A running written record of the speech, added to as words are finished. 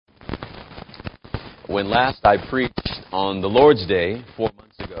When last I preached on the Lord's Day, 4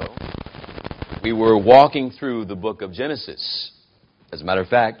 months ago, we were walking through the book of Genesis. As a matter of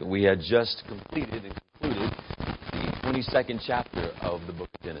fact, we had just completed and concluded the 22nd chapter of the book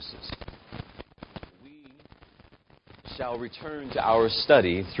of Genesis. We shall return to our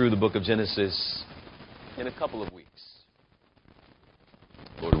study through the book of Genesis in a couple of weeks,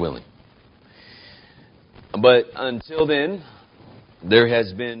 Lord willing. But until then, there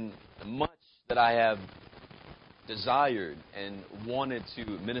has been much that I have desired and wanted to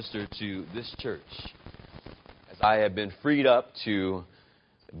minister to this church, as I have been freed up to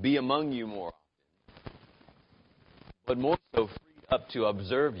be among you more often, but more so freed up to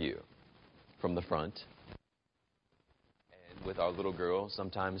observe you from the front, and with our little girl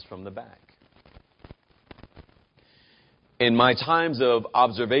sometimes from the back. In my times of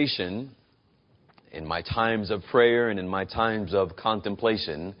observation, in my times of prayer, and in my times of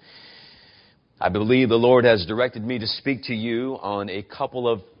contemplation, I believe the Lord has directed me to speak to you on a couple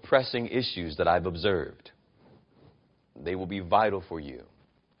of pressing issues that I've observed. They will be vital for you.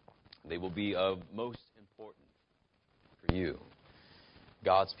 They will be of most importance for you,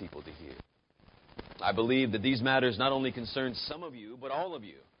 God's people, to hear. I believe that these matters not only concern some of you, but all of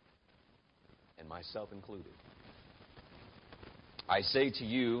you, and myself included. I say to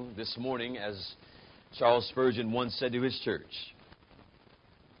you this morning, as Charles Spurgeon once said to his church,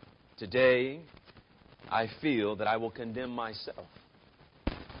 today, I feel that I will condemn myself.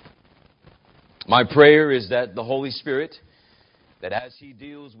 My prayer is that the Holy Spirit, that as He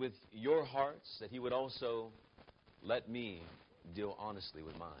deals with your hearts, that He would also let me deal honestly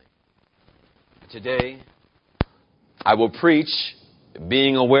with mine. Today, I will preach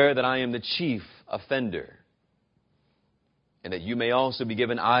being aware that I am the chief offender, and that you may also be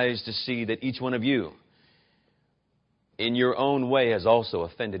given eyes to see that each one of you, in your own way, has also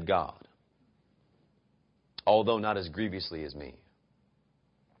offended God, although not as grievously as me.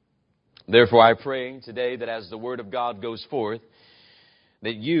 Therefore, I pray today that as the Word of God goes forth,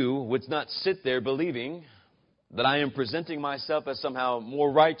 that you would not sit there believing that I am presenting myself as somehow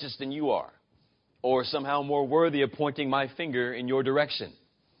more righteous than you are, or somehow more worthy of pointing my finger in your direction.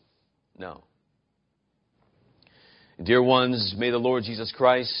 No. Dear ones, may the Lord Jesus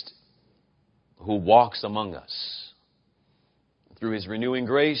Christ, who walks among us, through His renewing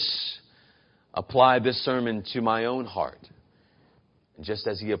grace, apply this sermon to my own heart, just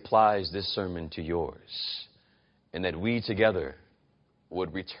as He applies this sermon to yours, and that we together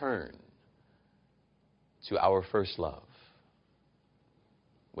would return to our first love.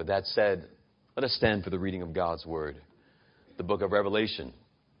 With that said, let us stand for the reading of God's Word. The book of Revelation,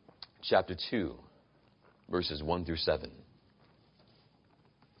 chapter 2, verses 1 through 7.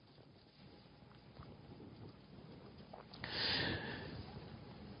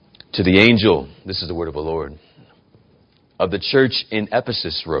 To the angel, this is the word of the Lord, of the church in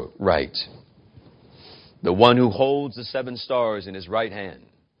Ephesus write, the one who holds the 7 stars in his right hand,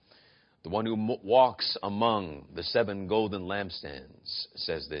 the one who walks among the 7 golden lampstands,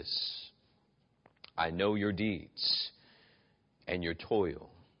 says this: I know your deeds and your toil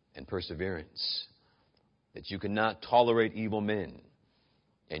and perseverance, that you cannot tolerate evil men,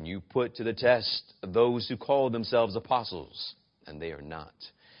 and you put to the test those who call themselves apostles, and they are not.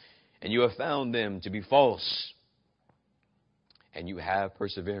 And you have found them to be false. And you have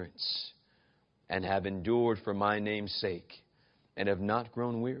perseverance, and have endured for my name's sake, and have not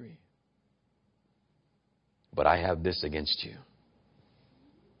grown weary. But I have this against you,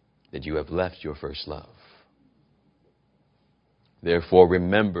 that you have left your first love. Therefore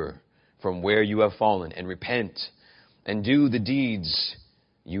remember from where you have fallen, and repent, and do the deeds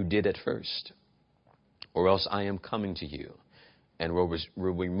you did at first. Or else I am coming to you, and will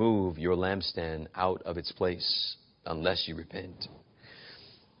remove your lampstand out of its place, unless you repent.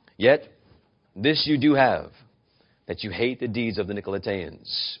 Yet this you do have, that you hate the deeds of the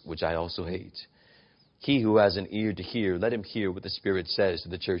Nicolaitans, which I also hate. He who has an ear to hear, let him hear what the Spirit says to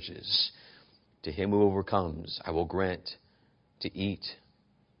the churches. To him who overcomes, I will grant to eat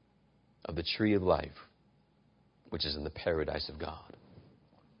of the tree of life, which is in the paradise of God.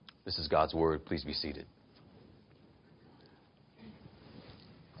 This is God's Word. Please be seated.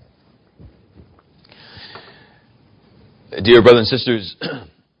 Dear brothers and sisters,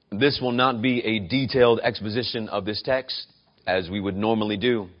 this will not be a detailed exposition of this text as we would normally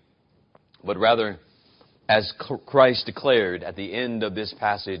do, but rather, as Christ declared at the end of this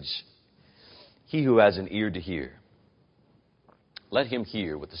passage, he who has an ear to hear, let him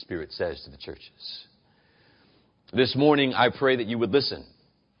hear what the Spirit says to the churches. This morning, I pray that you would listen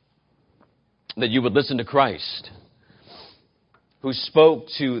to Christ, who spoke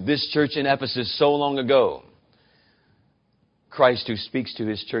to this church in Ephesus so long ago. Christ who speaks to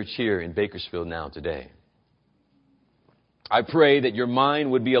His church here in Bakersfield now today. I pray that your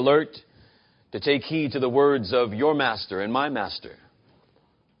mind would be alert to take heed to the words of your Master and my Master.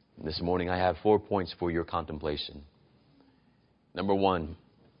 This morning I have 4 points for your contemplation. Number one,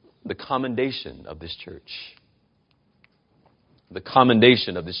 the commendation of this church. The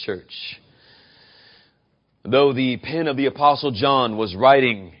commendation of this church. Though the pen of the Apostle John was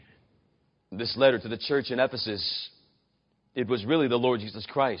writing this letter to the church in Ephesus, it was really the Lord Jesus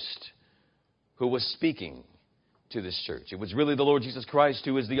Christ who was speaking to this church. It was really the Lord Jesus Christ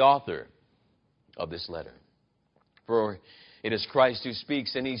who is the author of this letter. For it is Christ who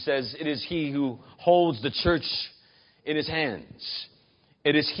speaks, and He says it is He who holds the church in His hands.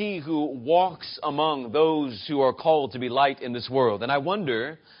 It is He who walks among those who are called to be light in this world. And I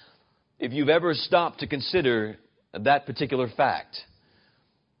wonder if you've ever stopped to consider that particular fact.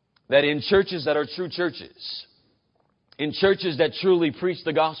 That in churches that are true churches, in churches that truly preach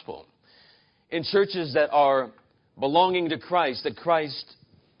the gospel, in churches that are belonging to Christ, that Christ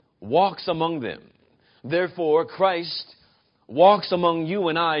walks among them. Therefore, Christ walks among you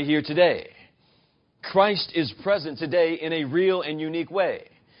and I here today. Christ is present today in a real and unique way.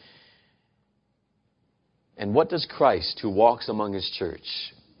 And what does Christ, who walks among His church,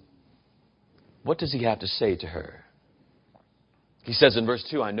 what does He have to say to her? He says in verse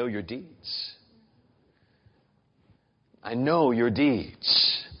 2, I know your deeds. I know your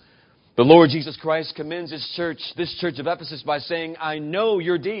deeds. The Lord Jesus Christ commends His church, this church of Ephesus, by saying, I know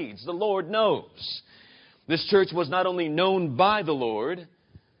your deeds. The Lord knows. This church was not only known by the Lord,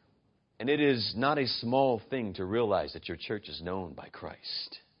 and it is not a small thing to realize that your church is known by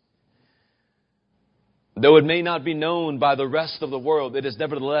Christ. Though it may not be known by the rest of the world, it is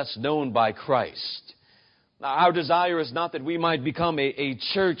nevertheless known by Christ. Now, our desire is not that we might become a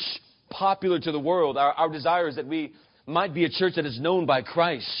church popular to the world. Our desire is that we might be a church that is known by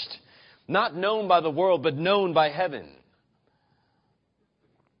Christ. Not known by the world, but known by heaven.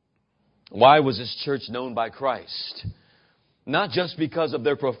 Why was this church known by Christ? Not just because of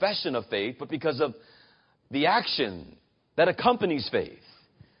their profession of faith, but because of the action that accompanies faith.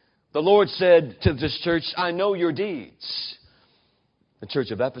 The Lord said to this church, I know your deeds. The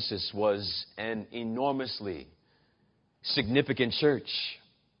church of Ephesus was an enormously significant church.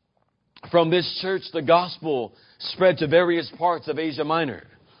 From this church, the gospel spread to various parts of Asia Minor.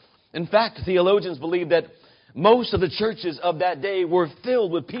 In fact, theologians believe that most of the churches of that day were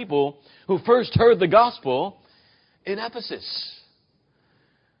filled with people who first heard the gospel in Ephesus.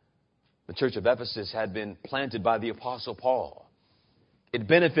 The church of Ephesus had been planted by the Apostle Paul. It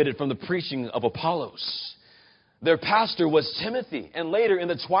benefited from the preaching of Apollos. Their pastor was Timothy, and later in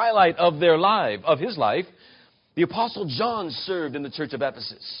the twilight of his life, the Apostle John served in the church of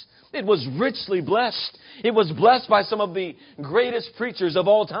Ephesus. It was richly blessed. It was blessed by some of the greatest preachers of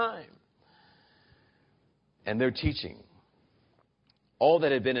all time. And their teaching, all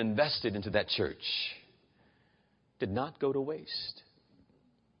that had been invested into that church, did not go to waste.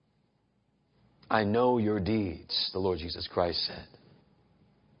 I know your deeds, the Lord Jesus Christ said.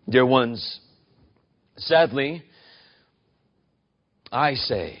 Dear ones, sadly, I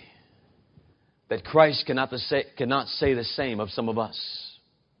say that Christ cannot say the same of some of us.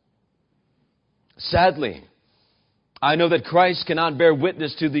 Sadly, I know that Christ cannot bear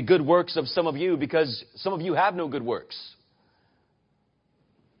witness to the good works of some of you because some of you have no good works.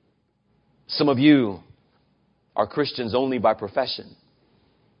 Some of you are Christians only by profession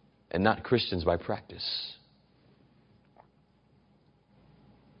and not Christians by practice.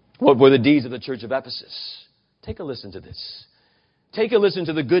 What were the deeds of the church of Ephesus? Take a listen to this. Take a listen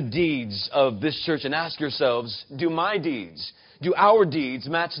to the good deeds of this church and ask yourselves, do my deeds, do our deeds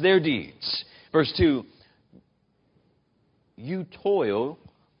match their deeds? Verse 2, you toil,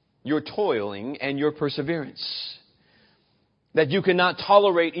 your toiling and your perseverance. That you cannot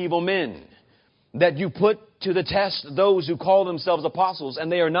tolerate evil men. That you put to the test those who call themselves apostles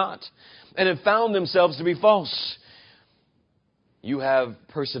and they are not. And have found themselves to be false. You have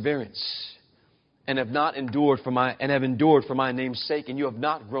perseverance and have endured for my name's sake, and you have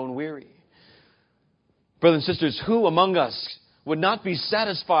not grown weary. Brothers and sisters, who among us would not be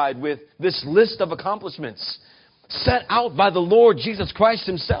satisfied with this list of accomplishments set out by the Lord Jesus Christ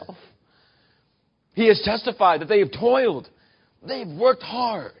Himself? He has testified that they have toiled. They've worked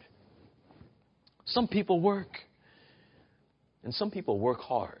hard. Some people work, and some people work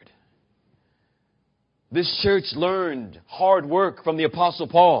hard. This church learned hard work from the Apostle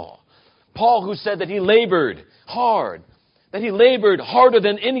Paul. Paul, who said that he labored hard, that he labored harder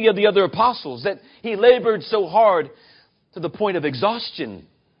than any of the other apostles, that he labored so hard to the point of exhaustion.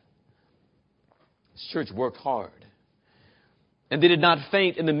 This church worked hard. And they did not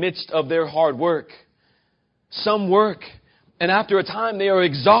faint in the midst of their hard work. Some work, and after a time they are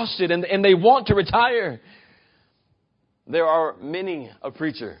exhausted and they want to retire. There are many a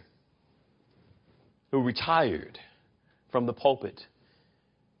preacher who retired from the pulpit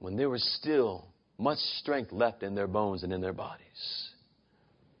when there was still much strength left in their bones and in their bodies.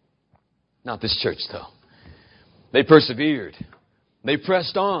 Not this church, though. They persevered. They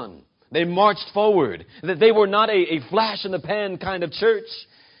pressed on. They marched forward. That they were not a flash in the pan kind of church.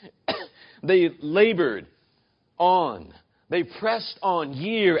 They labored on. They pressed on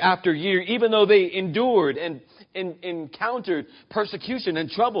year after year, even though they endured and encountered persecution and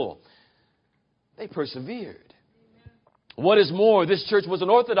trouble. They persevered. What is more, this church was an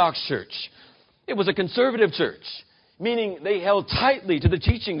Orthodox church. It was a conservative church, meaning they held tightly to the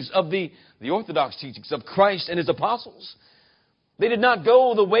teachings of the Orthodox teachings of Christ and His apostles. They did not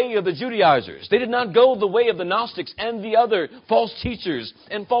go the way of the Judaizers. They did not go the way of the Gnostics and the other false teachers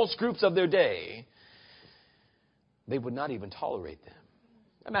and false groups of their day. They would not even tolerate them.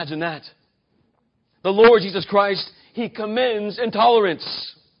 Imagine that. The Lord Jesus Christ, He commends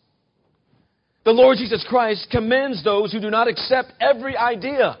intolerance. The Lord Jesus Christ commends those who do not accept every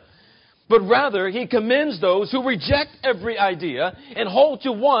idea, but rather He commends those who reject every idea and hold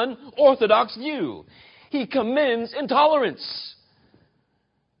to one orthodox view. He commends intolerance.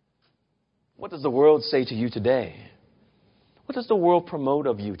 What does the world say to you today? What does the world promote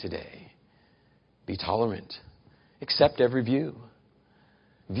of you today? Be tolerant. Accept every view.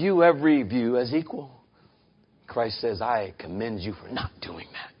 View every view as equal. Christ says, I commend you for not doing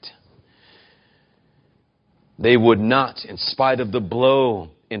that. They would not, in spite of the blow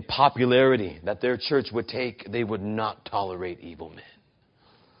in popularity that their church would take, they would not tolerate evil men.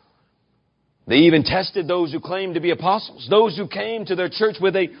 They even tested those who claimed to be apostles, those who came to their church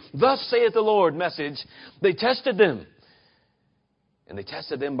with a "Thus saith the Lord" message. They tested them. And they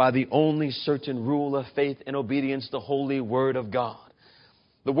tested them by the only certain rule of faith and obedience, the holy Word of God.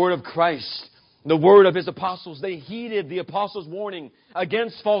 The Word of Christ, the Word of His apostles. They heeded the apostles' warning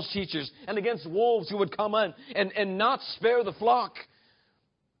against false teachers and against wolves who would come in and not spare the flock.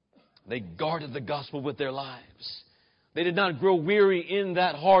 They guarded the gospel with their lives. They did not grow weary in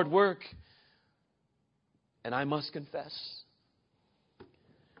that hard work. And I must confess,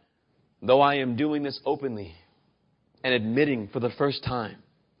 though I am doing this openly and admitting for the first time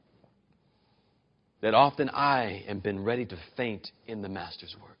that often I have been ready to faint in the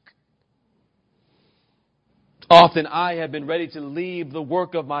Master's work. Often I have been ready to leave the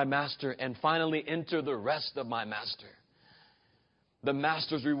work of my Master and finally enter the rest of my Master, the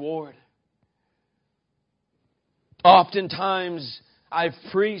Master's reward. Oftentimes I've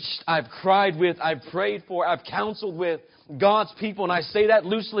preached, I've cried with, I've prayed for, I've counseled with God's people, and I say that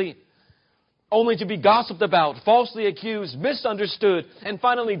loosely, only to be gossiped about, falsely accused, misunderstood, and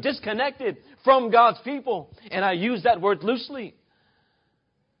finally disconnected from God's people. And I use that word loosely.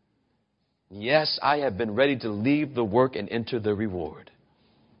 Yes, I have been ready to leave the work and enter the reward.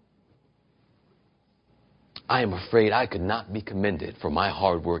 I am afraid I could not be commended for my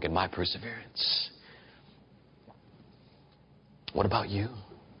hard work and my perseverance. What about you?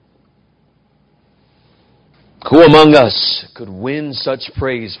 Who among us could win such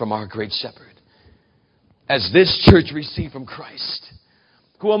praise from our great shepherd as this church received from Christ?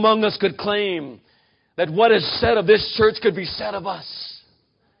 Who among us could claim that what is said of this church could be said of us?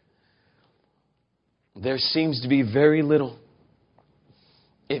 There seems to be very little,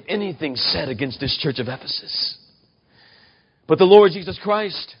 if anything, said against this church of Ephesus. But the Lord Jesus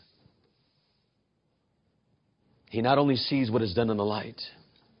Christ, He not only sees what is done in the light,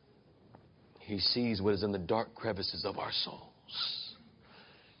 He sees what is in the dark crevices of our souls.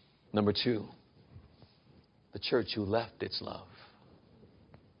 Number two, the church who left its love.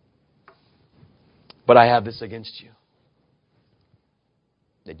 But I have this against you,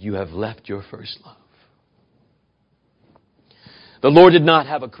 that you have left your first love. The Lord did not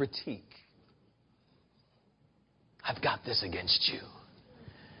have a critique. I've got this against you.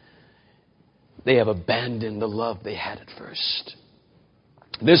 They have abandoned the love they had at first.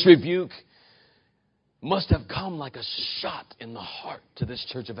 This rebuke must have come like a shot in the heart to this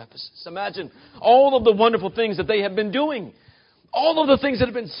church of Ephesus. Imagine all of the wonderful things that they have been doing. All of the things that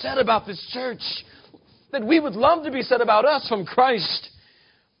have been said about this church that we would love to be said about us from Christ.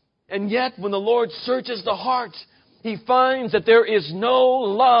 And yet, when the Lord searches the heart, He finds that there is no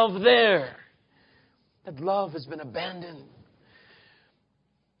love there. That love has been abandoned.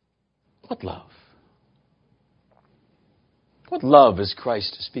 What love? What love is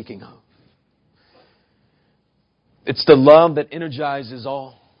Christ speaking of? It's the love that energizes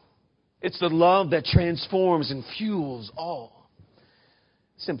all. It's the love that transforms and fuels all.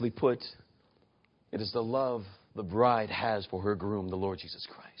 Simply put, it is the love the bride has for her groom, the Lord Jesus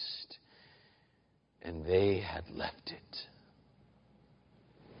Christ. And they had left it.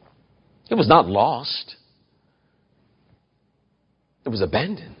 It was not lost. It was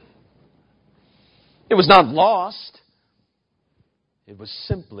abandoned. It was not lost. It was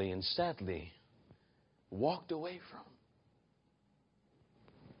simply and sadly walked away from.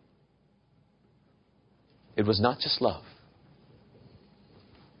 It was not just love.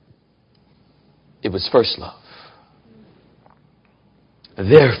 It was first love.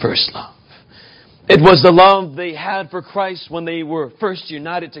 Their first love. It was the love they had for Christ when they were first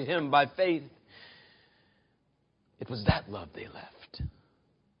united to Him by faith. It was that love they left.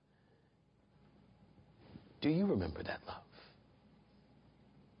 Do you remember that love?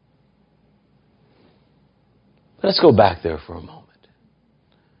 Let's go back there for a moment.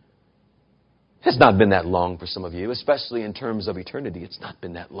 It's not been that long for some of you, especially in terms of eternity. It's not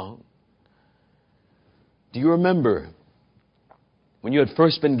been that long. Do you remember when you had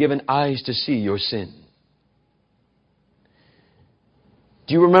first been given eyes to see your sin?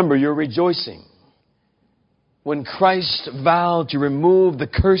 Do you remember your rejoicing when Christ vowed to remove the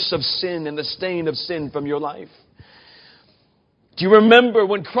curse of sin and the stain of sin from your life? Do you remember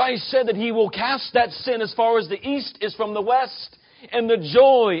when Christ said that He will cast that sin as far as the east is from the west? And the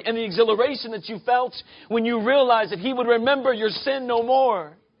joy and the exhilaration that you felt when you realized that He would remember your sin no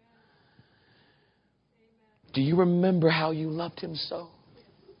more. Do you remember how you loved Him so?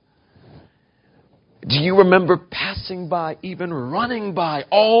 Do you remember passing by, even running by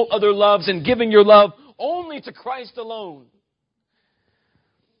all other loves and giving your love only to Christ alone?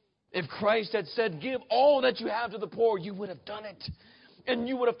 If Christ had said, give all that you have to the poor, you would have done it. And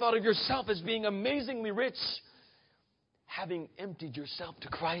you would have thought of yourself as being amazingly rich, having emptied yourself to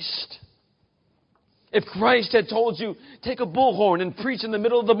Christ. If Christ had told you, take a bullhorn and preach in the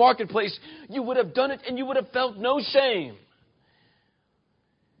middle of the marketplace, you would have done it and you would have felt no shame.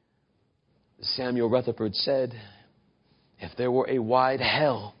 Samuel Rutherford said, if there were a wide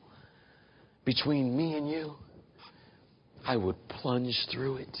hell between me and you, I would plunge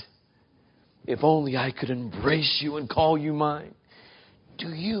through it. If only I could embrace you and call you mine. Do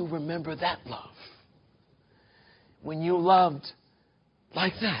you remember that love? When you loved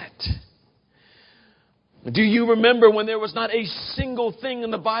like that? Do you remember when there was not a single thing in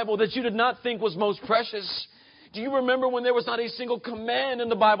the Bible that you did not think was most precious? Do you remember when there was not a single command in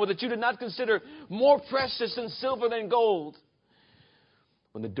the Bible that you did not consider more precious than silver than gold?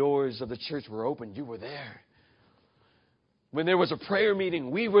 When the doors of the church were open, you were there. When there was a prayer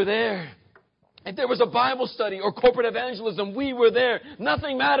meeting, we were there. If there was a Bible study or corporate evangelism, we were there.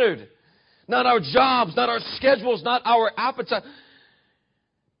 Nothing mattered. Not our jobs, not our schedules, not our appetite.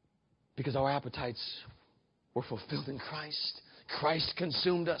 Because our appetites were fulfilled in Christ. Christ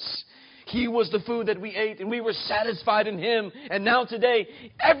consumed us. He was the food that we ate, and we were satisfied in Him. And now today,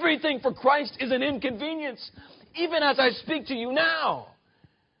 everything for Christ is an inconvenience. Even as I speak to you now.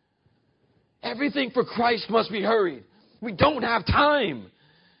 Everything for Christ must be hurried. We don't have time.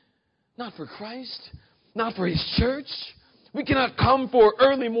 Not for Christ. Not for His church. We cannot come for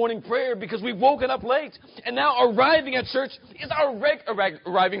early morning prayer because we've woken up late. And now arriving at church is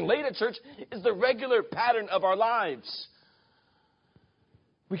arriving late at church is the regular pattern of our lives.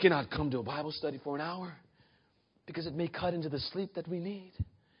 We cannot come to a Bible study for an hour because it may cut into the sleep that we need.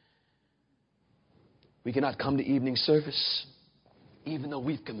 We cannot come to evening service even though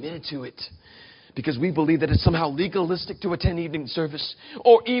we've committed to it, because we believe that it's somehow legalistic to attend evening service,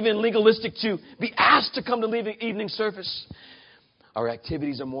 or even legalistic to be asked to come to evening service. Our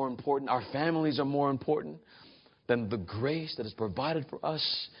activities are more important. Our families are more important than the grace that is provided for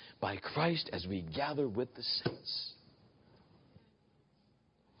us by Christ as we gather with the saints.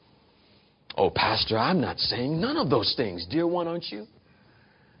 Oh, Pastor, I'm not saying none of those things. Dear one, aren't you?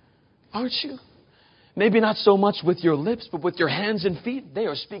 Aren't you? Maybe not so much with your lips, but with your hands and feet. They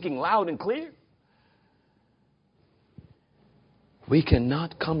are speaking loud and clear. We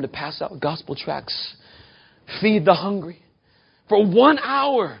cannot come to pass out gospel tracts, feed the hungry for 1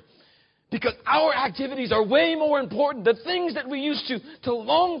 hour, because our activities are way more important. The things that we used to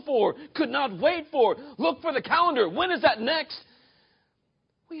long for could not wait for. Look for the calendar. When is that next?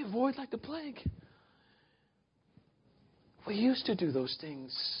 We avoid like the plague. We used to do those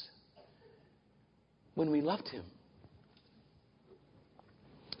things when we loved Him.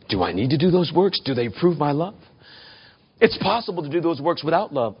 Do I need to do those works? Do they prove my love? It's possible to do those works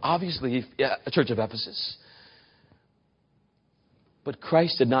without love, obviously, Church of Ephesus. But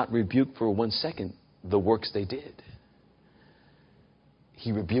Christ did not rebuke for 1 second the works they did.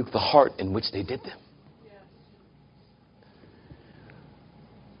 He rebuked the heart in which they did them.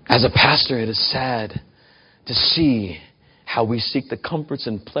 As a pastor, it is sad to see how we seek the comforts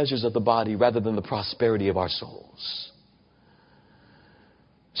and pleasures of the body rather than the prosperity of our souls.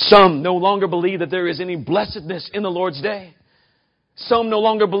 Some no longer believe that there is any blessedness in the Lord's day. Some no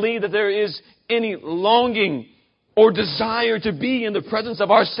longer believe that there is any longing or desire to be in the presence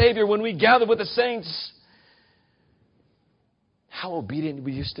of our Savior when we gather with the saints. How obedient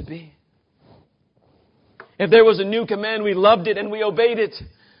we used to be. If there was a new command, we loved it and we obeyed it.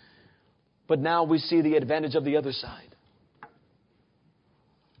 But now we see the advantage of the other side.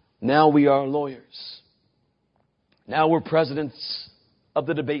 Now we are lawyers. Now we're presidents of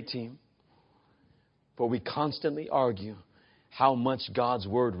the debate team. For we constantly argue how much God's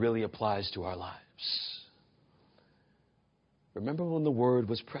Word really applies to our lives. Remember when the Word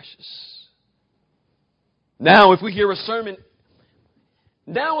was precious? Now if we hear a sermon,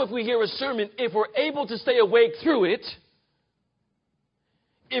 if we're able to stay awake through it,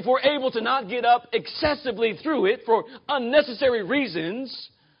 if we're able to not get up excessively through it for unnecessary reasons,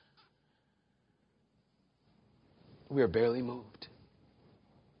 we are barely moved.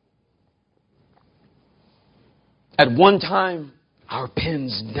 At one time, our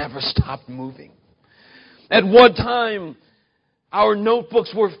pens never stopped moving. At one time, our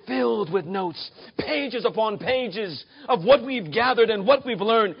notebooks were filled with notes, pages upon pages of what we've gathered and what we've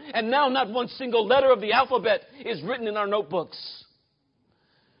learned. And now not one single letter of the alphabet is written in our notebooks.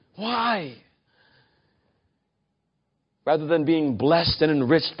 Why? Rather than being blessed and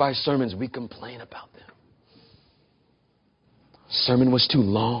enriched by sermons, we complain about them. Sermon was too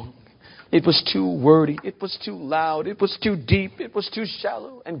long. It was too wordy. It was too loud. It was too deep. It was too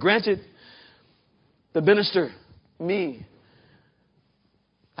shallow. And granted, the minister, me,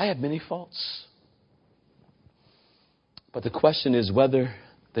 I have many faults. But the question is whether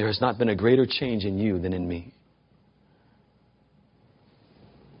there has not been a greater change in you than in me.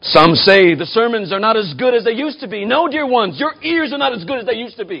 Some say the sermons are not as good as they used to be. No, dear ones, your ears are not as good as they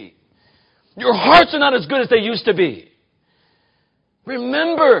used to be. Your hearts are not as good as they used to be.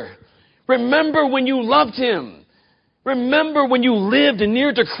 Remember when you loved Him. Remember when you lived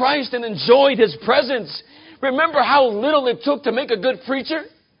near to Christ and enjoyed His presence. Remember how little it took to make a good preacher.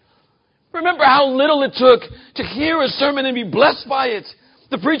 Remember how little it took to hear a sermon and be blessed by it.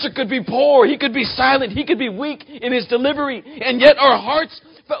 The preacher could be poor, he could be silent, he could be weak in his delivery, and yet our hearts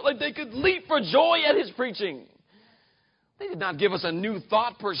felt like they could leap for joy at his preaching. They did not give us a new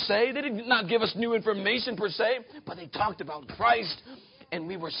thought per se. They did not give us new information per se, but they talked about Christ, and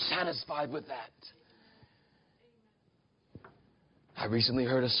we were satisfied with that. I recently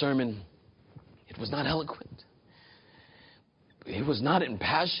heard a sermon. It was not eloquent. It was not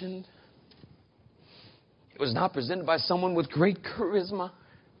impassioned. It was not presented by someone with great charisma.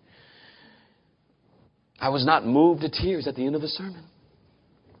 I was not moved to tears at the end of the sermon.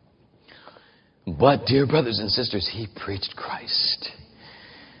 But, dear brothers and sisters, he preached Christ.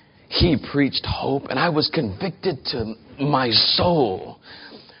 He preached hope, and I was convicted to my soul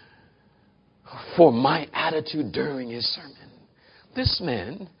for my attitude during his sermon. This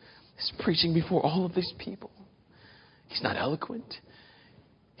man is preaching before all of these people. He's not eloquent.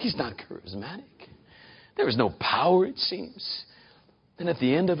 He's not charismatic. There is no power, it seems. And at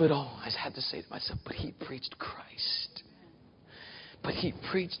the end of it all, I had to say to myself, but he preached Christ. But he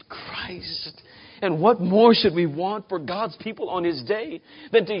preached Christ. And what more should we want for God's people on his day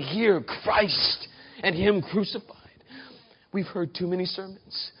than to hear Christ and him crucified? We've heard too many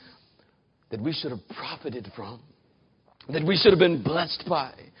sermons that we should have profited from, that we should have been blessed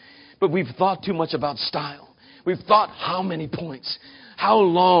by. But we've thought too much about style. We've thought how many points, how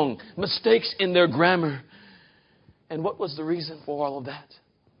long, mistakes in their grammar. And what was the reason for all of that?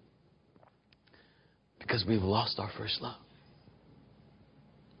 Because we've lost our first love.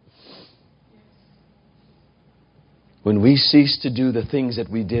 When we cease to do the things that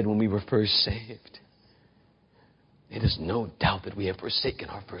we did when we were first saved, it is no doubt that we have forsaken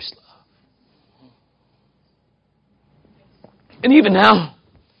our first love. And even now,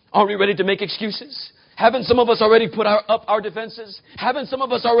 are we ready to make excuses? Haven't some of us already put up our defenses? Haven't some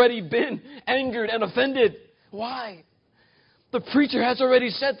of us already been angered and offended? Why? The preacher has already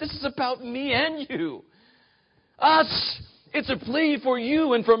said, this is about me and you. Us. It's a plea for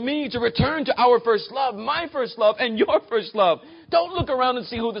you and for me to return to our first love, my first love and your first love. Don't look around and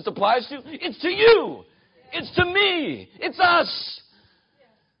see who this applies to. It's to you. It's to me. It's us.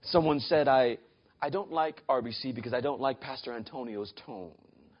 Someone said, I don't like RBC because I don't like Pastor Antonio's tone.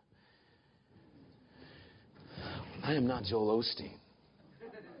 I am not Joel Osteen.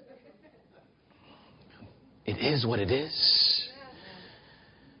 It is what it is.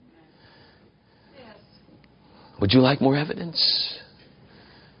 Would you like more evidence?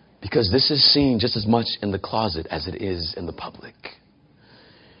 Because this is seen just as much in the closet as it is in the public.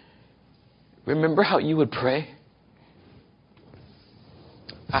 Remember how you would pray?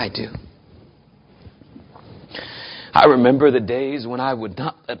 I do. I remember the days when I would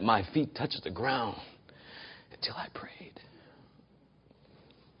not let my feet touch the ground until I prayed.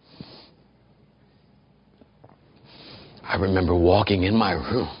 I remember walking in my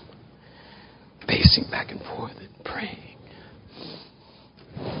room, pacing back and forth and praying.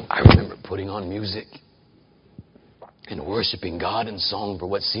 I remember putting on music and worshiping God in song for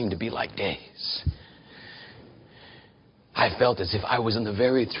what seemed to be like days. I felt as if I was in the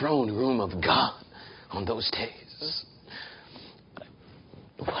very throne room of God on those days.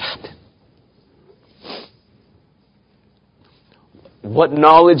 What happened? What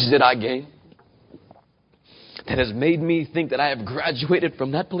knowledge did I gain that has made me think that I have graduated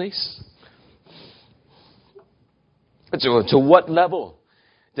from that place? To what level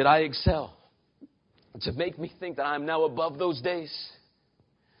did I excel to make me think that I'm now above those days?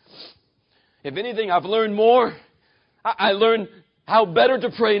 If anything, I've learned more. I learned how better to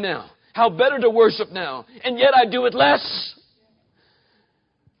pray now, how better to worship now, and yet I do it less.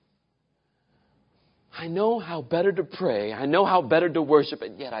 I know how better to pray, I know how better to worship,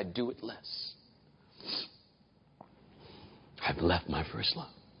 and yet I do it less. I've left my first love.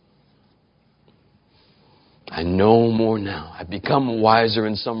 I know more now. I've become wiser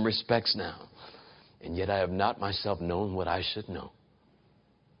in some respects now, and yet I have not myself known what I should know.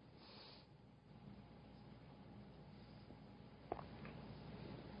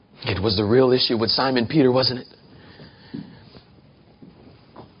 It was the real issue with Simon Peter, wasn't it?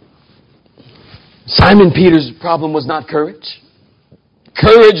 Simon Peter's problem was not courage.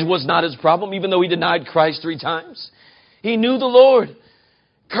 Courage was not his problem, even though he denied Christ 3 times. He knew the Lord.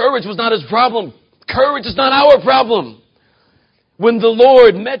 Courage was not his problem. Courage is not our problem. When the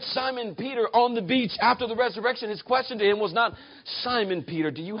Lord met Simon Peter on the beach after the resurrection, his question to him was not, Simon Peter,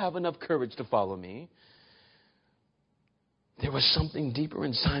 do you have enough courage to follow me? There was something deeper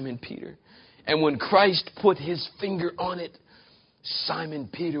in Simon Peter. And when Christ put his finger on it, Simon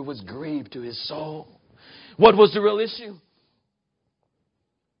Peter was grieved to his soul. What was the real issue?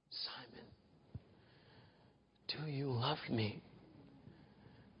 Simon, do you love me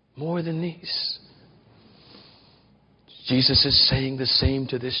more than these? Jesus is saying the same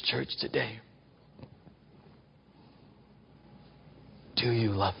to this church today. Do you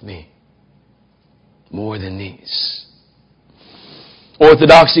love me more than these?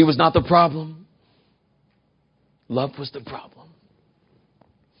 Orthodoxy was not the problem. Love was the problem.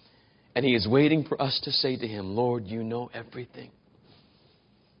 And he is waiting for us to say to him, Lord, you know everything.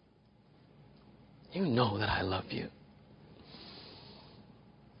 You know that I love you.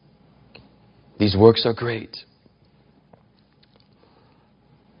 These works are great,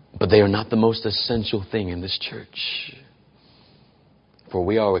 but they are not the most essential thing in this church. For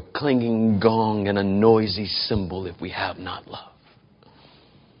we are a clanging gong and a noisy cymbal if we have not love.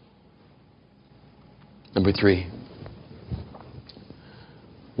 Number 3,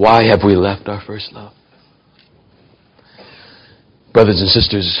 why have we left our first love? Brothers and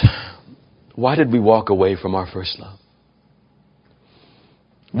sisters, why did we walk away from our first love?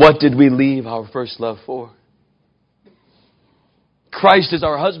 What did we leave our first love for? Christ is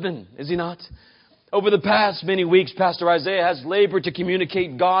our husband, is he not? Over the past many weeks, Pastor Isaiah has labored to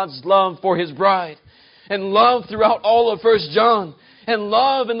communicate God's love for his bride. And love throughout all of 1 John. And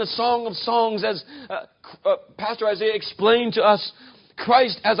love in the Song of Songs, as Pastor Isaiah explained to us,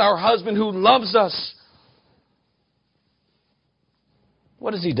 Christ as our husband who loves us.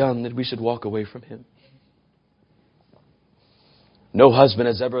 What has he done that we should walk away from him? No husband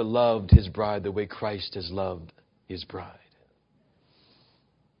has ever loved his bride the way Christ has loved his bride.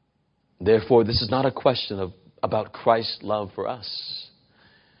 Therefore, this is not a question about Christ's love for us,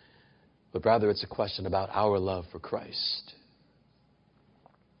 but rather it's a question about our love for Christ.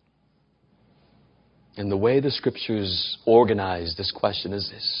 And the way the Scriptures organize this question is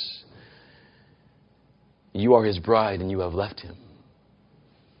this. You are his bride and you have left him.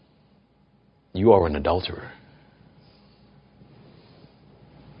 You are an adulterer.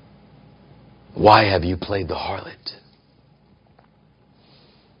 Why have you played the harlot?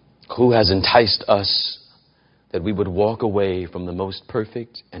 Who has enticed us that we would walk away from the most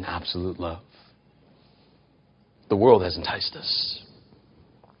perfect and absolute love? The world has enticed us.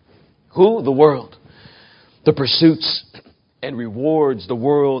 Who? The world. The pursuits and rewards the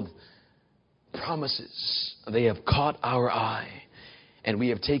world promises. They have caught our eye. And we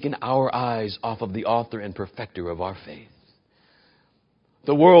have taken our eyes off of the author and perfecter of our faith.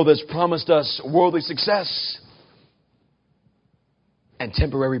 The world has promised us worldly success and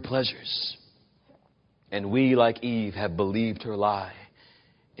temporary pleasures. And we, like Eve, have believed her lie,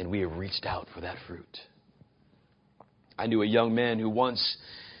 and we have reached out for that fruit. I knew a young man who once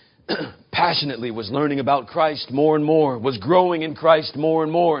passionately was learning about Christ more and more, was growing in Christ more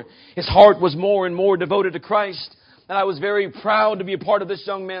and more. His heart was more and more devoted to Christ. And I was very proud to be a part of this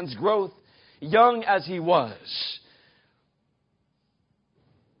young man's growth, young as he was.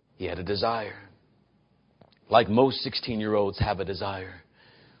 He had a desire, like most 16-year-olds have a desire,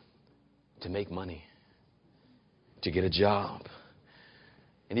 to make money, to get a job.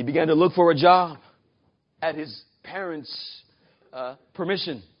 And he began to look for a job at his parents'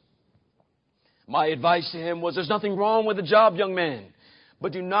 permission. My advice to him was, there's nothing wrong with a job, young man,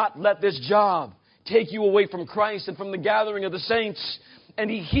 but do not let this job take you away from Christ and from the gathering of the saints. And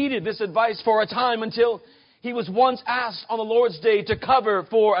he heeded this advice for a time until he was once asked on the Lord's Day to cover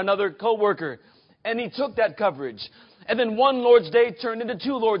for another co-worker. And he took that coverage. And then one Lord's Day turned into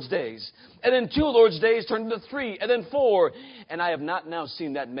 2 Lord's Days. And then 2 Lord's Days turned into 3 and then 4. And I have not now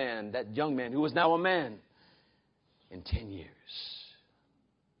seen that man, that young man who is now a man, in 10 years.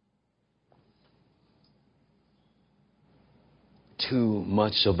 Too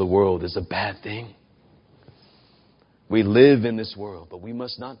much of the world is a bad thing. We live in this world, but we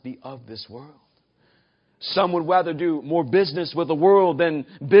must not be of this world. Some would rather do more business with the world than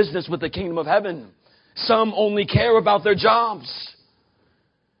business with the kingdom of heaven. Some only care about their jobs,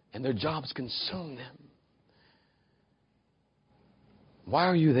 and their jobs consume them. Why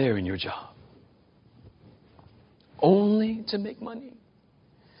are you there in your job? Only to make money?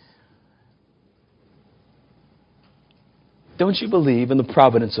 Don't you believe in the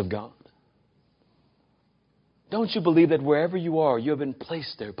providence of God? Don't you believe that wherever you are, you have been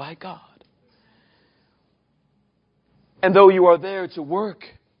placed there by God? And though you are there to work,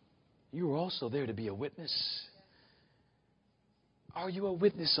 you are also there to be a witness. Are you a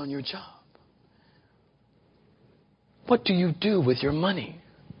witness on your job? What do you do with your money?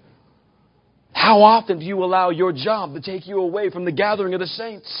 How often do you allow your job to take you away from the gathering of the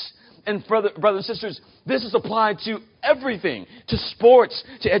saints? And brothers and sisters, this is applied to everything, to sports,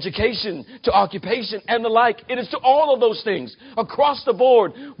 to education, to occupation, and the like. It is to all of those things across the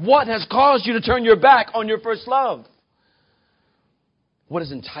board. What has caused you to turn your back on your first love? What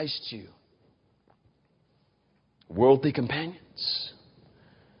has enticed you? Worldly companions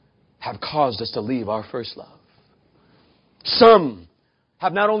have caused us to leave our first love. Some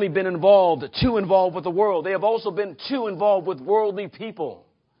have not only been too involved with the world, they have also been too involved with worldly people.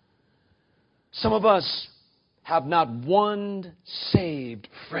 Some of us have not one saved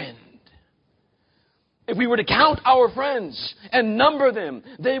friend. If we were to count our friends and number them,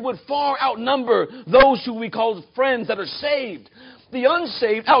 they would far outnumber those who we call friends that are saved. The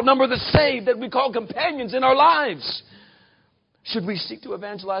unsaved outnumber the saved that we call companions in our lives. Should we seek to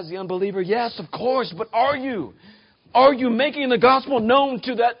evangelize the unbeliever? Yes, of course. But are you? Are you making the gospel known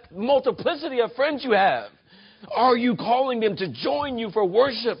to that multiplicity of friends you have? Are you calling them to join you for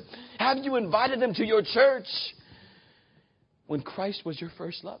worship? Have you invited them to your church? When Christ was your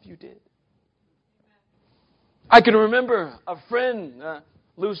first love, you did. I can remember a friend,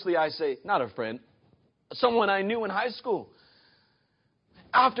 loosely I say, not a friend, someone I knew in high school.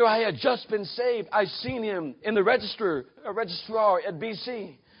 After I had just been saved, I seen him in the registrar at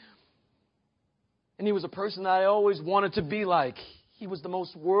BC. And he was a person that I always wanted to be like. He was the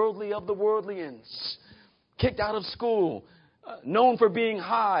most worldly of the worldlians. Kicked out of school. Known for being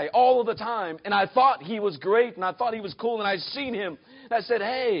high all of the time. And I thought he was great and I thought he was cool. And I seen him. And I said,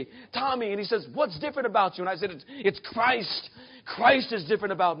 hey, Tommy. And he says, what's different about you? And I said, it's Christ. Christ is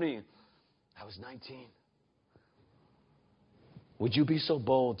different about me. I was 19. Would you be so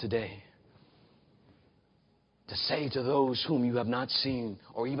bold today to say to those whom you have not seen,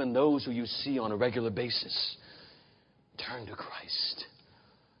 or even those who you see on a regular basis, turn to Christ.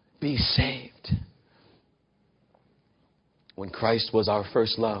 Be saved. When Christ was our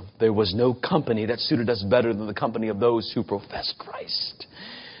first love, there was no company that suited us better than the company of those who profess Christ.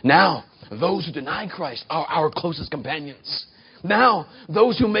 Now, those who deny Christ are our closest companions. Now,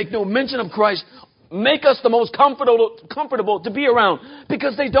 those who make no mention of Christ make us the most comfortable to be around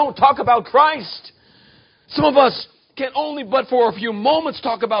because they don't talk about Christ. Some of us can only but for a few moments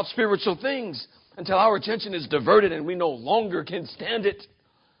talk about spiritual things until our attention is diverted and we no longer can stand it.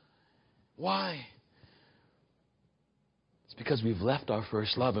 Why? It's because we've left our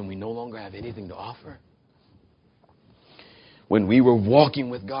first love and we no longer have anything to offer. When we were walking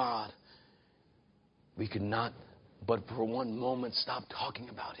with God, we could not but for one moment stop talking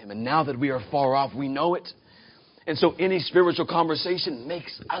about him. And now that we are far off, we know it. And so any spiritual conversation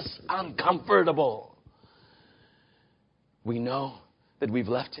makes us uncomfortable. We know that we've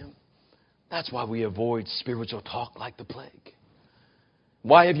left him. That's why we avoid spiritual talk like the plague.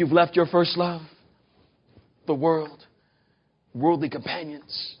 Why have you left your first love? The world, worldly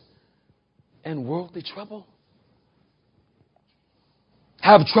companions, and worldly trouble.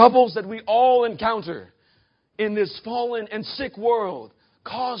 Have troubles that we all encounter in this fallen and sick world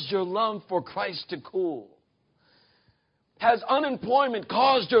caused your love for Christ to cool? Has unemployment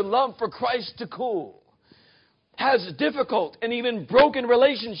caused your love for Christ to cool? Has difficult and even broken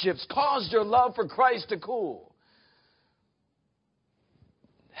relationships caused your love for Christ to cool?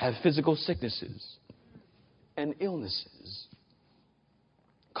 Have physical sicknesses and illnesses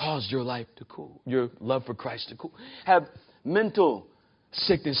caused your life to cool, your love for Christ to cool? Have mental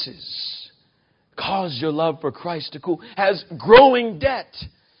sicknesses caused your love for Christ to cool? Has growing debt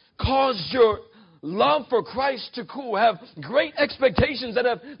caused your love for Christ to cool? Have great expectations that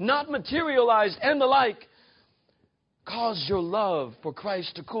have not materialized and the like caused your love for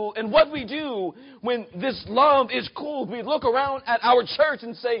Christ to cool? And what we do when this love is cooled, we look around at our church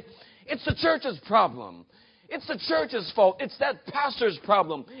and say, it's the church's problem. It's the church's fault. It's that pastor's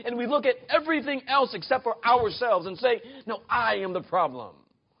problem. And we look at everything else except for ourselves and say, no, I am the problem.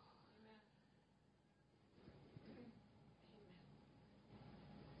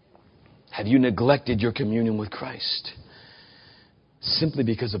 Have you neglected your communion with Christ simply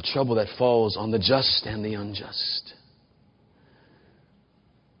because of trouble that falls on the just and the unjust?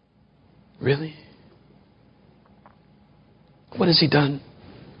 Really? What has he done?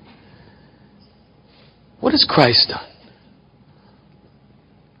 What has Christ done?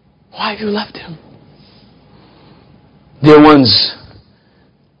 Why have you left him? Dear ones,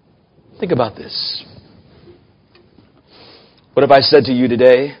 think about this. What if I said to you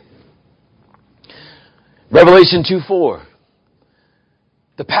today, Revelation 2:4,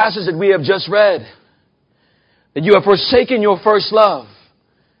 the passage that we have just read, that you have forsaken your first love.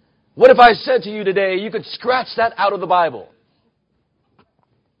 What if I said to you today, you could scratch that out of the Bible?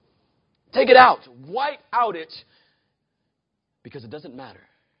 Take it out. Wipe out it. Because it doesn't matter.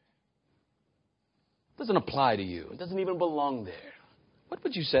 It doesn't apply to you. It doesn't even belong there. What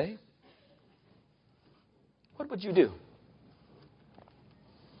would you say? What would you do?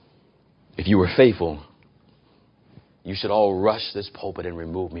 If you were faithful, you should all rush this pulpit and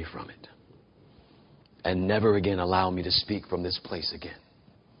remove me from it. And never again allow me to speak from this place again.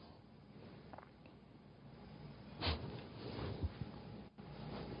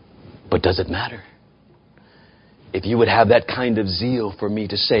 But does it matter? If you would have that kind of zeal for me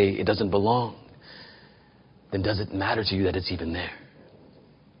to say it doesn't belong, then does it matter to you that it's even there?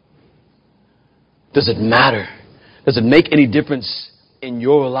 Does it matter? Does it make any difference in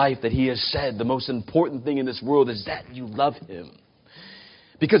your life that he has said the most important thing in this world is that you love him?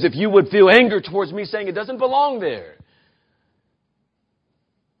 Because if you would feel anger towards me saying it doesn't belong there,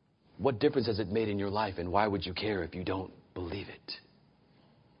 what difference has it made in your life, and why would you care if you don't believe it?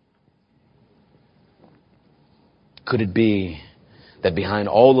 Could it be that behind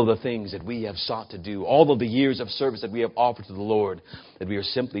all of the things that we have sought to do, all of the years of service that we have offered to the Lord, that we are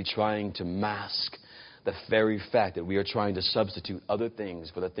simply trying to mask the very fact that we are trying to substitute other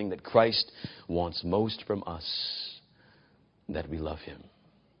things for the thing that Christ wants most from us, that we love him?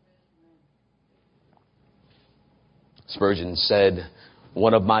 Spurgeon said,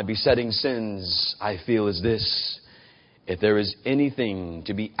 one of my besetting sins, I feel, is this: if there is anything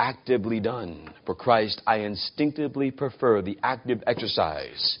to be actively done for Christ, I instinctively prefer the active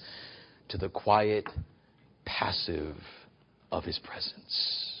exercise to the quiet, passive of his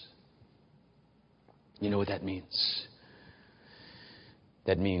presence. You know what that means?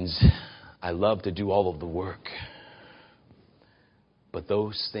 That means I love to do all of the work. But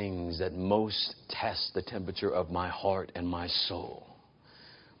those things that most test the temperature of my heart and my soul,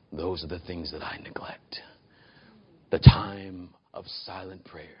 those are the things that I neglect. The time of silent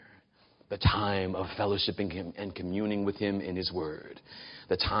prayer, the time of fellowshipping him and communing with him in his word,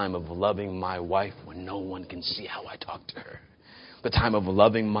 the time of loving my wife when no one can see how I talk to her, the time of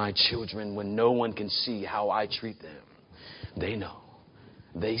loving my children when no one can see how I treat them. They know,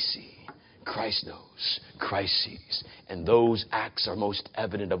 they see, Christ knows, Christ sees, and those acts are most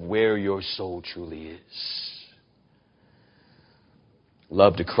evident of where your soul truly is.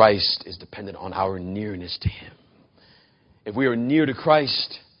 Love to Christ is dependent on our nearness to him. If we are near to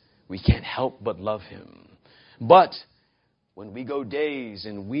Christ, we can't help but love him. But when we go days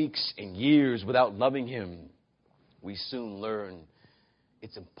and weeks and years without loving him, we soon learn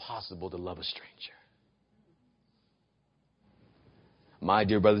it's impossible to love a stranger. My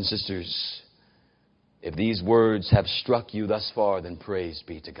dear brothers and sisters, if these words have struck you thus far, then praise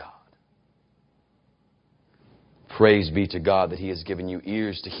be to God. Praise be to God that He has given you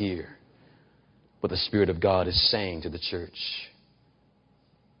ears to hear what the Spirit of God is saying to the church.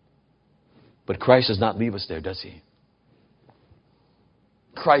 But Christ does not leave us there, does He?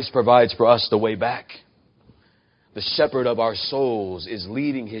 Christ provides for us the way back. The shepherd of our souls is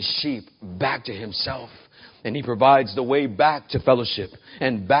leading His sheep back to Himself. And He provides the way back to fellowship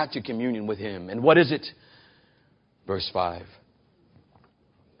and back to communion with Him. And what is it? Verse 5.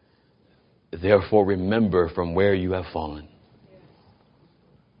 Therefore remember from where you have fallen.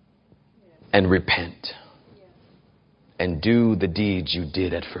 And repent. And do the deeds you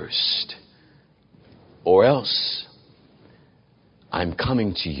did at first. Or else I'm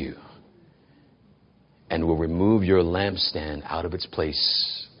coming to you and will remove your lampstand out of its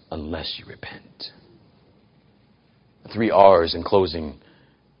place unless you repent. 3 R's in closing.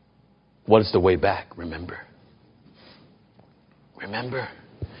 What is the way back? Remember. Remember.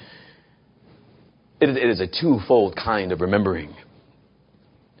 It is a twofold kind of remembering.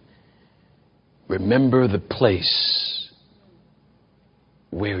 Remember the place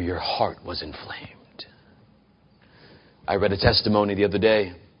where your heart was inflamed. I read a testimony the other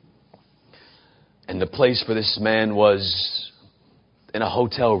day, and the place for this man was in a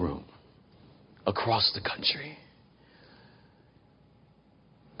hotel room across the country.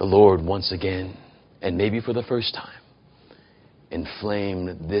 The Lord once again, and maybe for the first time,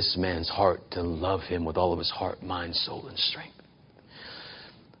 inflamed this man's heart to love Him with all of his heart, mind, soul, and strength.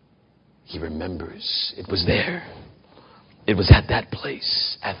 He remembers it was there. It was at that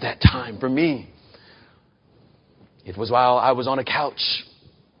place, at that time. For me, it was while I was on a couch,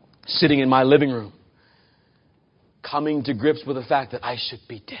 sitting in my living room, coming to grips with the fact that I should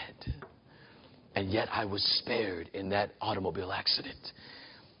be dead. And yet I was spared in that automobile accident.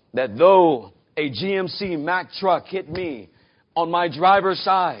 That though a GMC Mack truck hit me on my driver's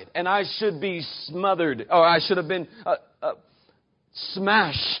side and I should be smothered, or I should have been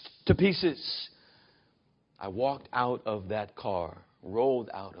smashed to pieces, I walked out of that car, rolled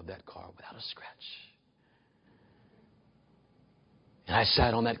out of that car without a scratch. And I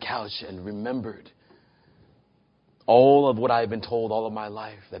sat on that couch and remembered all of what I had been told all of my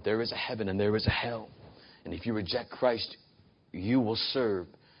life, that there is a heaven and there is a hell. And if you reject Christ, you will serve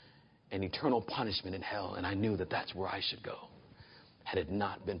an eternal punishment in hell. And I knew that that's where I should go, had it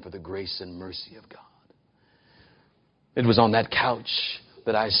not been for the grace and mercy of God. It was on that couch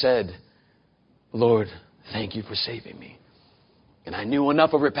that I said, Lord, thank you for saving me. And I knew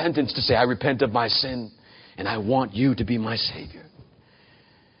enough of repentance to say, I repent of my sin and I want you to be my Savior.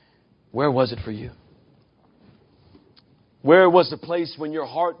 Where was it for you? Where was the place when your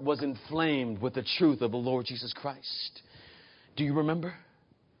heart was inflamed with the truth of the Lord Jesus Christ? Do you remember?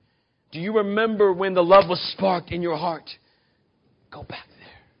 Do you remember when the love was sparked in your heart? Go back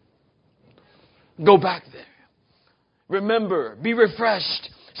there. Go back there. Remember, be refreshed.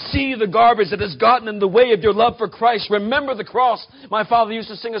 See the garbage that has gotten in the way of your love for Christ. Remember the cross. My father used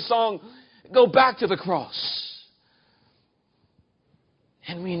to sing a song, go back to the cross.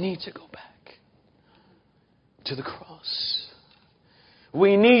 And we need to go back to the cross.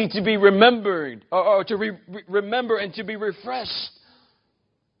 We need to be remembered, or to remember and to be refreshed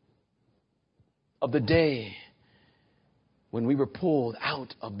of the day when we were pulled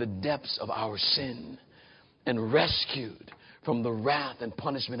out of the depths of our sin and rescued from the wrath and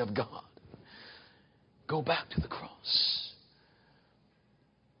punishment of God. Go back to the cross.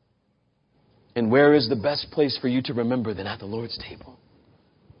 And where is the best place for you to remember than at the Lord's table?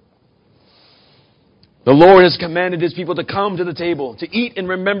 The Lord has commanded His people to come to the table, to eat in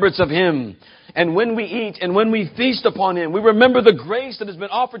remembrance of Him. And when we eat and when we feast upon Him, we remember the grace that has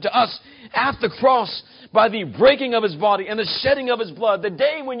been offered to us at the cross by the breaking of His body and the shedding of His blood, the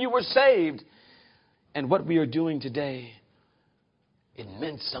day when you were saved. And what we are doing today, it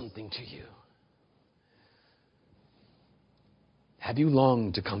meant something to you. Have you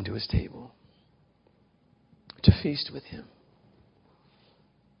longed to come to His table, to feast with Him?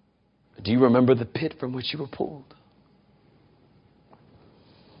 Do you remember the pit from which you were pulled?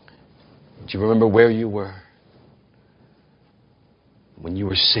 Do you remember where you were when you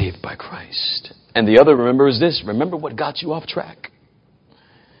were saved by Christ? And the other remember is this. Remember what got you off track.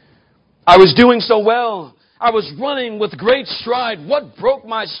 I was doing so well. I was running with great stride. What broke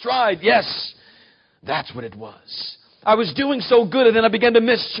my stride? Yes, that's what it was. I was doing so good and then I began to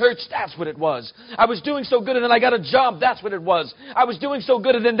miss church. That's what it was. I was doing so good and then I got a job. That's what it was. I was doing so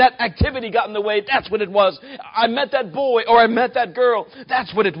good and then that activity got in the way. That's what it was. I met that boy or I met that girl.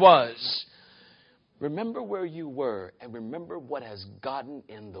 That's what it was. Remember where you were and remember what has gotten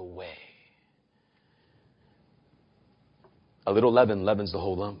in the way. A little leaven leavens the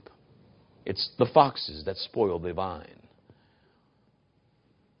whole lump. It's the foxes that spoil the vine.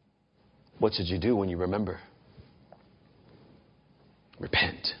 What should you do when you remember?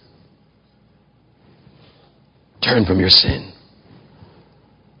 Repent. Turn from your sin.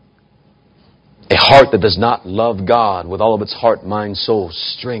 A heart that does not love God with all of its heart, mind, soul,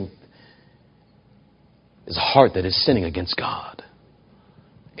 strength is a heart that is sinning against God.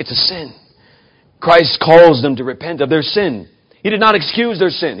 It's a sin. Christ calls them to repent of their sin. He did not excuse their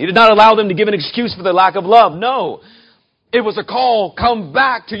sin. He did not allow them to give an excuse for their lack of love. No. It was a call, come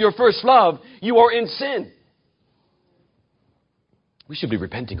back to your first love. You are in sin. We should be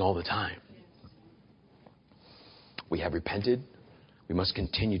repenting all the time. We have repented. We must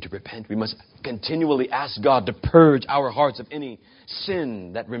continue to repent. We must continually ask God to purge our hearts of any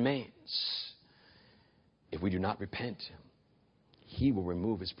sin that remains. If we do not repent, He will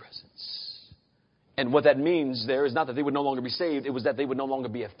remove His presence. And what that means there is not that they would no longer be saved. It was that they would no longer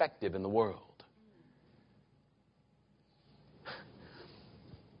be effective in the world.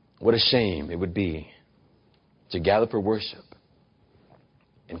 What a shame it would be to gather for worship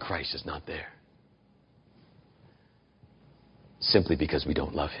and Christ is not there. Simply because we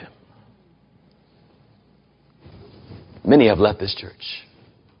don't love Him. Many have left this church.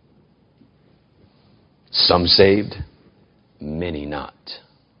 Some saved, many not.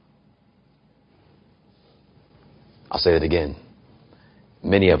 I'll say it again.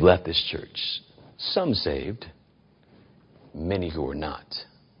 Many have left this church. Some saved, many who are not.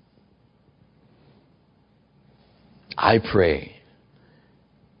 I pray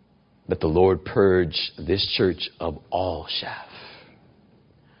that the Lord purge this church of all chaff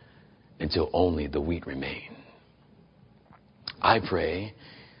until only the wheat remain. I pray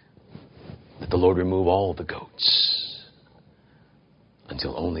that the Lord remove all the goats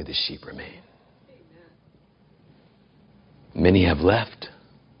until only the sheep remain. Many have left,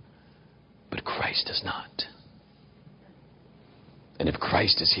 but Christ does not. And if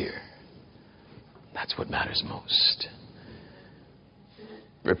Christ is here, that's what matters most.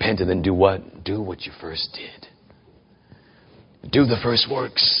 Repent and then do what? Do what you first did. Do the first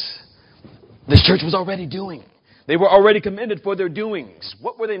works. This church was already doing. They were already commended for their doings.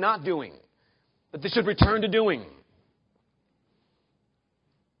 What were they not doing that they should return to doing?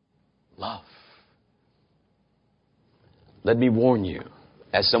 Love. Let me warn you,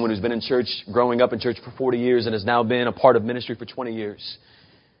 as someone who's been in church, growing up in church for 40 years and has now been a part of ministry for 20 years,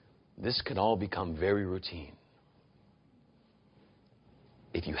 this can all become very routine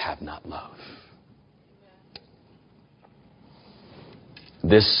if you have not love.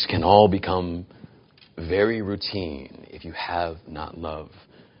 This can all become very routine if you have not love.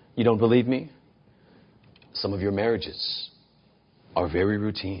 You don't believe me? Some of your marriages are very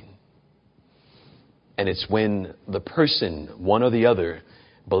routine. And it's when the person, one or the other,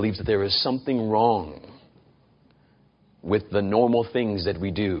 believes that there is something wrong with the normal things that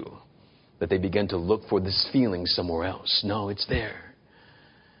we do, that they begin to look for this feeling somewhere else. No, it's there.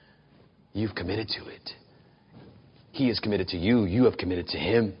 You've committed to it. He is committed to you. You have committed to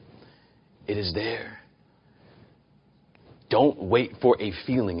Him. It is there. Don't wait for a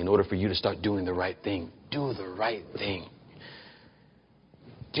feeling in order for you to start doing the right thing. Do the right thing.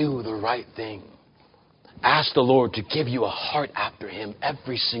 Do the right thing. Ask the Lord to give you a heart after Him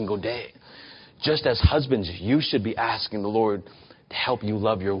every single day. Just as husbands, you should be asking the Lord to help you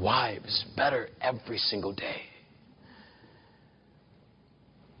love your wives better every single day.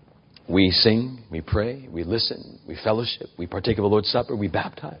 We sing, we pray, we listen, we fellowship, we partake of the Lord's Supper, we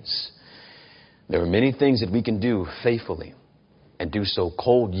baptize. There are many things that we can do faithfully and do so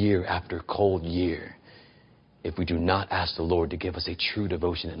cold year after cold year if we do not ask the Lord to give us a true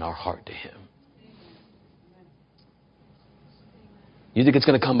devotion in our heart to Him. You think it's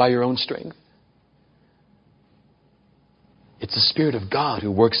going to come by your own strength? It's the Spirit of God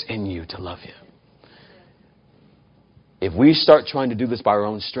who works in you to love Him. If we start trying to do this by our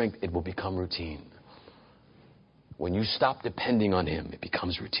own strength, it will become routine. When you stop depending on Him, it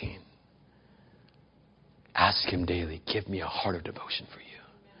becomes routine. Ask Him daily, give me a heart of devotion for you.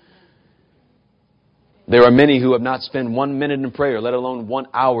 There are many who have not spent 1 minute in prayer, let alone 1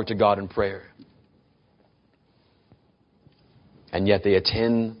 hour to God in prayer. And yet they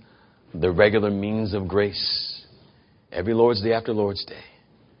attend the regular means of grace every Lord's Day after Lord's Day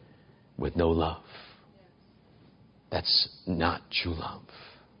with no love. That's not true love.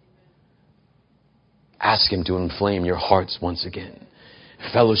 Ask Him to inflame your hearts once again.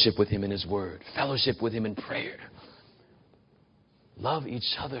 Fellowship with Him in His Word. Fellowship with Him in prayer. Love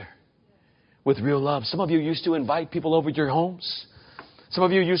each other. with real love. Some of you used to invite people over to your homes. Some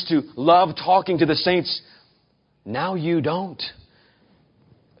of you used to love talking to the saints. Now you don't,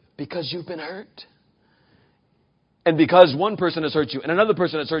 because you've been hurt. And because one person has hurt you and another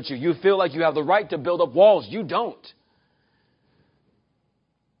person has hurt you, you feel like you have the right to build up walls. You don't.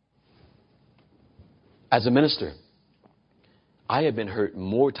 As a minister, I have been hurt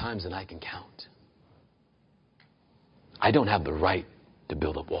more times than I can count. I don't have the right to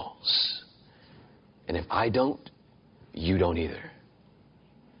build up walls. And if I don't, you don't either.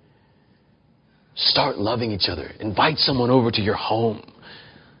 Start loving each other. Invite someone over to your home.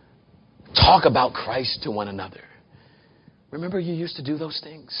 Talk about Christ to one another. Remember you used to do those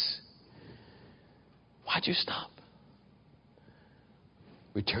things? Why'd you stop?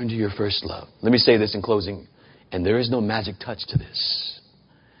 Return to your first love. Let me say this in closing, and there is no magic touch to this.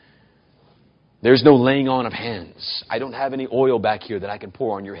 There's no laying on of hands. I don't have any oil back here that I can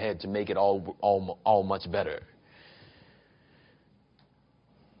pour on your head to make it all much better.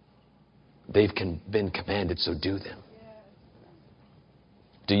 They've been commanded, so do them.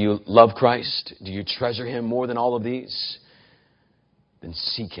 Do you love Christ? Do you treasure Him more than all of these? Then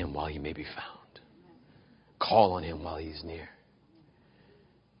seek Him while He may be found. Call on Him while He is near.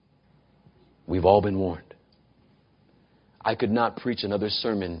 We've all been warned. I could not preach another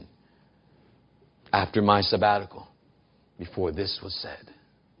sermon after my sabbatical before this was said.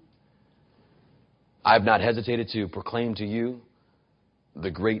 I have not hesitated to proclaim to you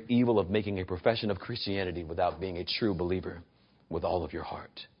the great evil of making a profession of Christianity without being a true believer with all of your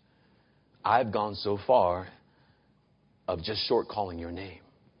heart. I've gone so far of just short calling your name,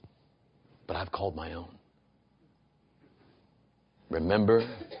 but I've called my own. Remember,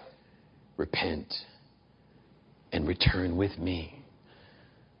 repent, and return with me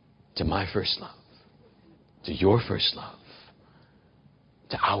to my first love, to your first love,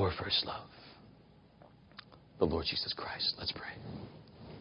 to our first love, the Lord Jesus Christ. Let's pray.